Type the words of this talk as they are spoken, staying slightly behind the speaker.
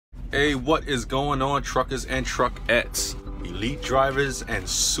Hey, what is going on, truckers and truckettes, elite drivers and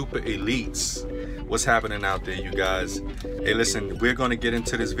super elites? What's happening out there, you guys? Hey, listen, we're going to get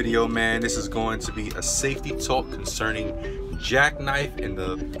into this video, man. This is going to be a safety talk concerning jackknife and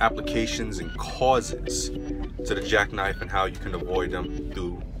the applications and causes to the jackknife and how you can avoid them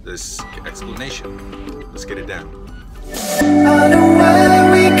through this explanation. Let's get it down. I know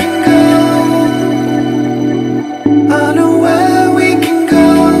where we can go. I know where we can go.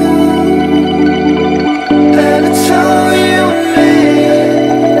 And it's all you and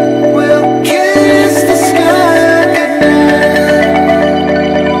me. We'll kiss the sky goodnight.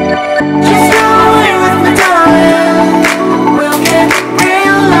 Just go away with me, darling. We'll get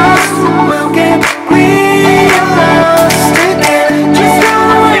real lost. We'll get real lost again. Just go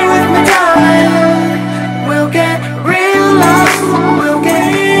away with me, darling. We'll get real lost. We'll get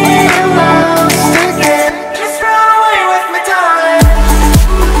real lost again. Just run away with me, darling.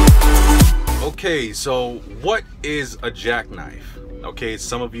 Okay, so what is a jackknife? Okay,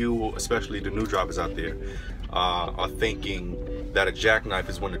 some of you, especially the new drivers out there, are thinking that a jackknife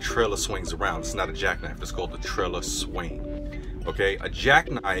is when the trailer swings around. It's not a jackknife, it's called the trailer swing. Okay, a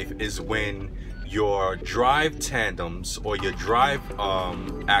jackknife is when your drive tandems or your drive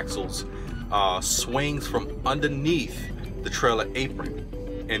axles swings from underneath the trailer apron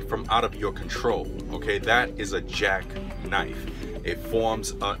and from out of your control. Okay, that is a jackknife. It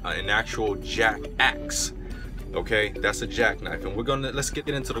forms an actual jack axe. Okay, that's a jackknife, and let's get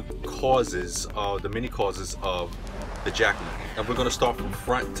into the causes, the many causes of the jackknife, and we're gonna start from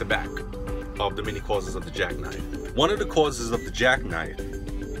front to back of the many causes of the jackknife. One of the causes of the jackknife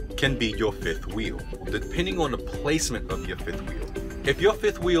can be your fifth wheel, depending on the placement of your fifth wheel. If your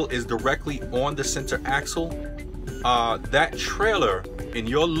fifth wheel is directly on the center axle, that trailer in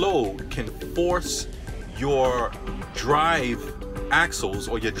your load can force your drive axles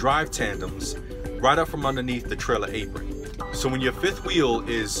or your drive tandems right up from underneath the trailer apron. So when your fifth wheel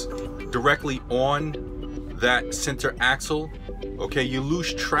is directly on that center axle, okay, you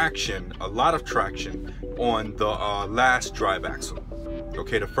lose traction, a lot of traction on the last drive axle.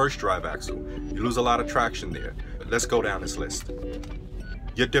 Okay, the first drive axle, you lose a lot of traction there. Let's go down this list.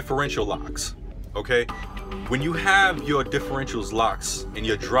 Your differential locks. Okay, when you have your differentials locks and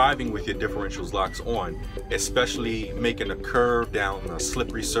you're driving with your differentials locks on, especially making a curve down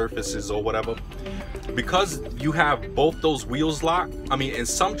slippery surfaces or whatever, because you have both those wheels locked. I mean, in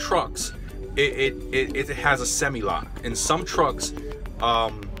some trucks it has a semi-lock. In some trucks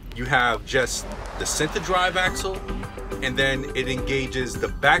you have just the center drive axle, and then it engages the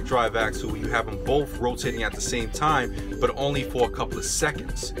back drive axle. You have them both rotating at the same time, but only for a couple of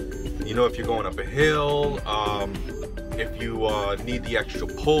seconds. You know, if you're going up a hill, if you need the extra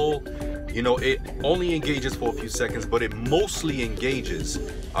pull, you know, it only engages for a few seconds, but it mostly engages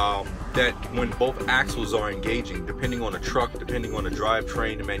that when both axles are engaging, depending on the truck, depending on the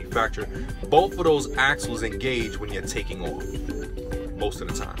drivetrain, the manufacturer, both of those axles engage when you're taking off. Most of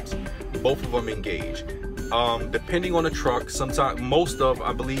the times, both of them engage. Depending on the truck, sometimes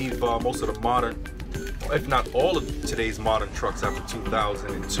I believe most of the modern, if not all of today's modern trucks after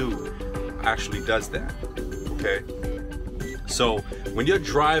 2002 actually does that. Okay, so when you're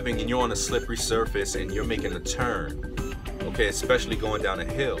driving and you're on a slippery surface and you're making a turn, okay, especially going down a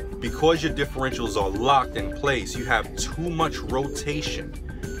hill, because your differentials are locked in place, you have too much rotation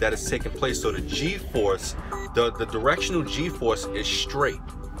that is taking place. So the G-force, the directional G-force is straight.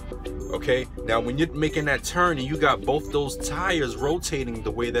 Okay, now when you're making that turn and you got both those tires rotating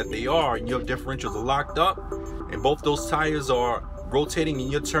the way that they are and your differentials are locked up and both those tires are rotating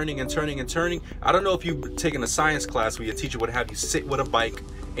and you're turning and turning and turning. I don't know if you've taken a science class where your teacher would have you sit with a bike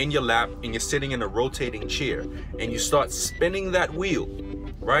in your lap and you're sitting in a rotating chair and you start spinning that wheel,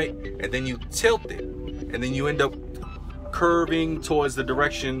 right? And then you tilt it and then you end up curving towards the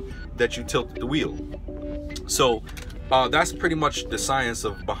direction that you tilted the wheel. So that's pretty much the science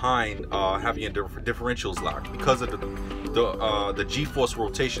of behind having your differentials locked, because of the G-force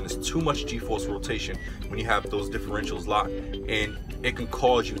rotation. Is too much G-force rotation when you have those differentials locked, and it can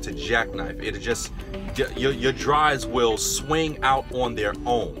cause you to jackknife. It just your drives will swing out on their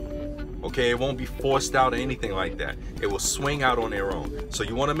own. Okay, it won't be forced out or anything like that. It will swing out on their own. So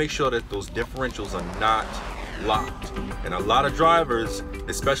you want to make sure that those differentials are not locked. And a lot of drivers,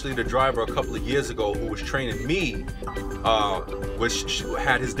 especially the driver a couple of years ago who was training me, which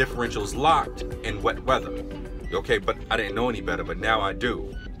had his differentials locked in wet weather. Okay, but I didn't know any better, but now I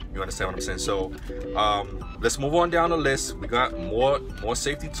do. You understand what I'm saying? So let's move on down the list. We got more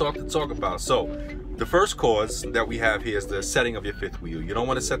safety talk to talk about. So the first cause that we have here is the setting of your fifth wheel. You don't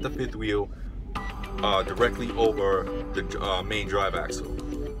want to set the fifth wheel directly over the main drive axle.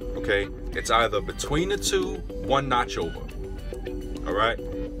 Okay, it's either between the two, one notch over. All right,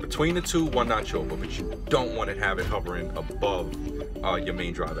 between the two, one notch over, but you don't want to have it hovering above your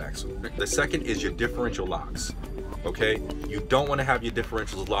main drive axle. The second is your differential locks. Okay, you don't want to have your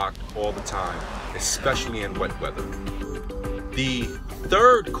differentials locked all the time, especially in wet weather. The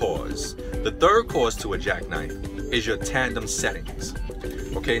third cause to a jackknife is your tandem settings.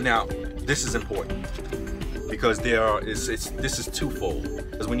 Okay, now this is important because this is twofold.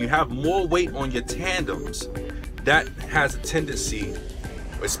 Because when you have more weight on your tandems, that has a tendency,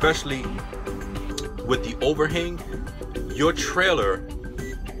 especially with the overhang, your trailer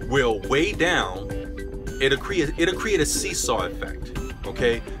will weigh down. It'll create a seesaw effect.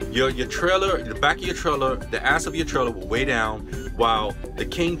 Okay, your trailer, the back of your trailer, the ass of your trailer will weigh down while the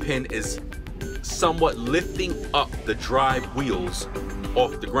kingpin is somewhat lifting up the drive wheels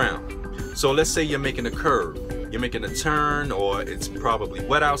off the ground. So let's say you're making a curve, you're making a turn, or it's probably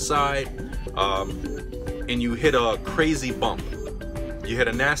wet outside, and you hit a crazy bump. You hit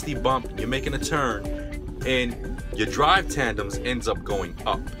a nasty bump, you're making a turn, and your drive tandems ends up going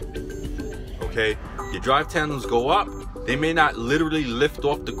up. Okay, your drive tandems go up. They may not literally lift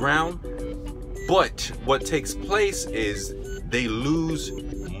off the ground, but what takes place is they lose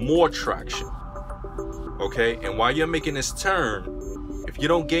more traction. Okay, and while you're making this turn, if you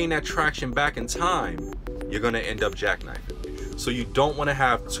don't gain that traction back in time, you're gonna end up jackknifing. So you don't want to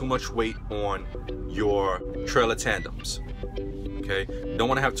have too much weight on your trailer tandems. Okay, you don't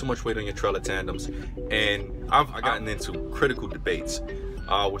want to have too much weight on your trailer tandems. And I've gotten into critical debates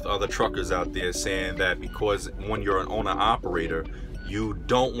with other truckers out there saying that because when you're an owner operator, you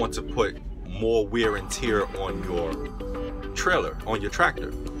don't want to put more wear and tear on your trailer, on your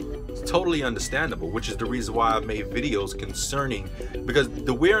tractor. It's totally understandable, which is the reason why I've made videos concerning, because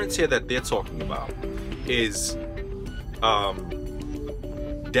the wear and tear that they're talking about is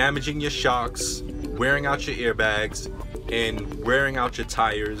damaging your shocks, wearing out your airbags, and wearing out your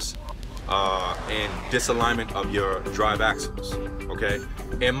tires, and disalignment of your drive axles. Okay,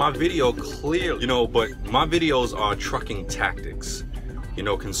 and my video clearly, but my videos are trucking tactics,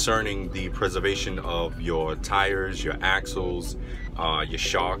 concerning the preservation of your tires, your axles, your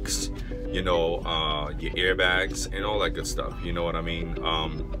shocks, your airbags, and all that good stuff. You know what I mean?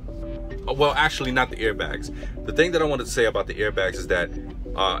 Well, actually, not the airbags. The thing that I wanted to say about the airbags is that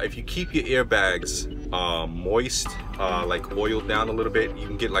if you keep your airbags moist, like oiled down a little bit, you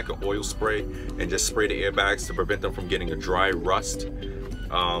can get like an oil spray and just spray the airbags to prevent them from getting a dry rust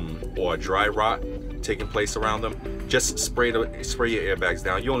or a dry rot taking place around them. Just spray your airbags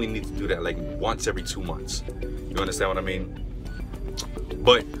down. You only need to do that like once every 2 months. You understand what I mean?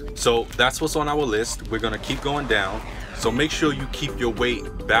 But so that's what's on our list. We're gonna keep going down. So make sure you keep your weight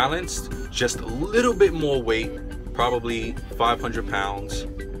balanced, just a little bit more weight, probably 500 pounds,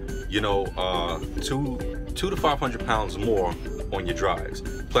 200 to 500 pounds more on your drives.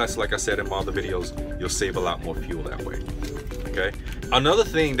 Plus, like I said in my other videos, you'll save a lot more fuel that way. Okay, another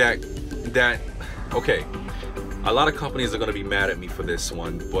thing okay, a lot of companies are going to be mad at me for this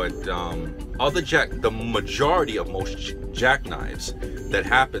one, but the majority of most jackknives that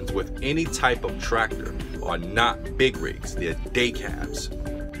happens with any type of tractor are not big rigs, they're day cabs.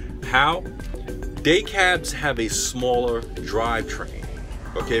 How? Day cabs have a smaller drivetrain.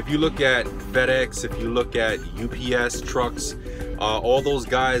 Okay, if you look at FedEx, if you look at UPS trucks, all those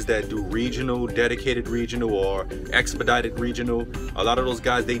guys that do regional, dedicated regional, or expedited regional, a lot of those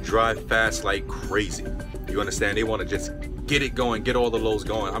guys, they drive fast like crazy. You understand? They want to just get it going, get all the loads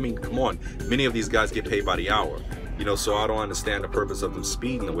going. I mean, come on. Many of these guys get paid by the hour, so I don't understand the purpose of them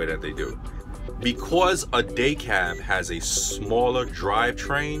speeding the way that they do. Because a day cab has a smaller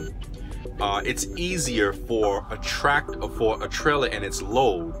drivetrain, it's easier for a trailer and its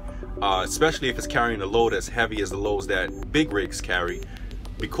load, especially if it's carrying a load as heavy as the loads that big rigs carry,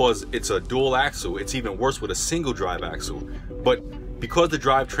 because it's a dual axle. It's even worse with a single drive axle. But because the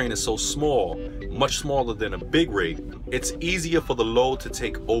drivetrain is so small, much smaller than a big rig, it's easier for the load to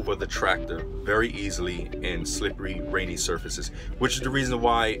take over the tractor very easily in slippery, rainy surfaces, which is the reason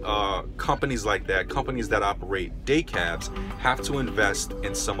why companies like that, companies that operate day cabs, have to invest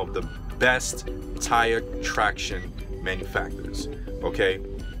in some of the best tire traction manufacturers. Okay,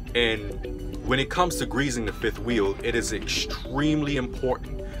 and when it comes to greasing the fifth wheel, it is extremely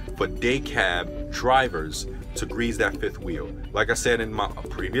important for day cab drivers to grease that fifth wheel. Like I said in my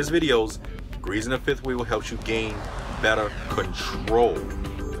previous videos, greasing the fifth wheel helps you gain better control.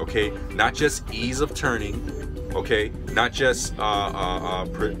 Okay, not just ease of turning, okay, not just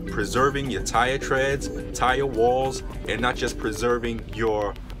preserving your tire treads, tire walls, and not just preserving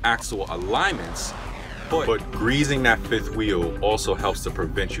your axle alignments, But greasing that fifth wheel also helps to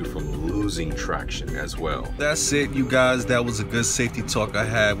prevent you from losing traction as well. That's it, you guys. That was a good safety talk I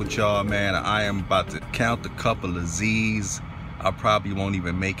had with y'all, man. I am about to count a couple of Z's. I probably won't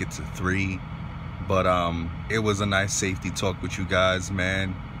even make it to 3. But it was a nice safety talk with you guys,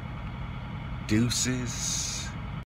 man. Deuces.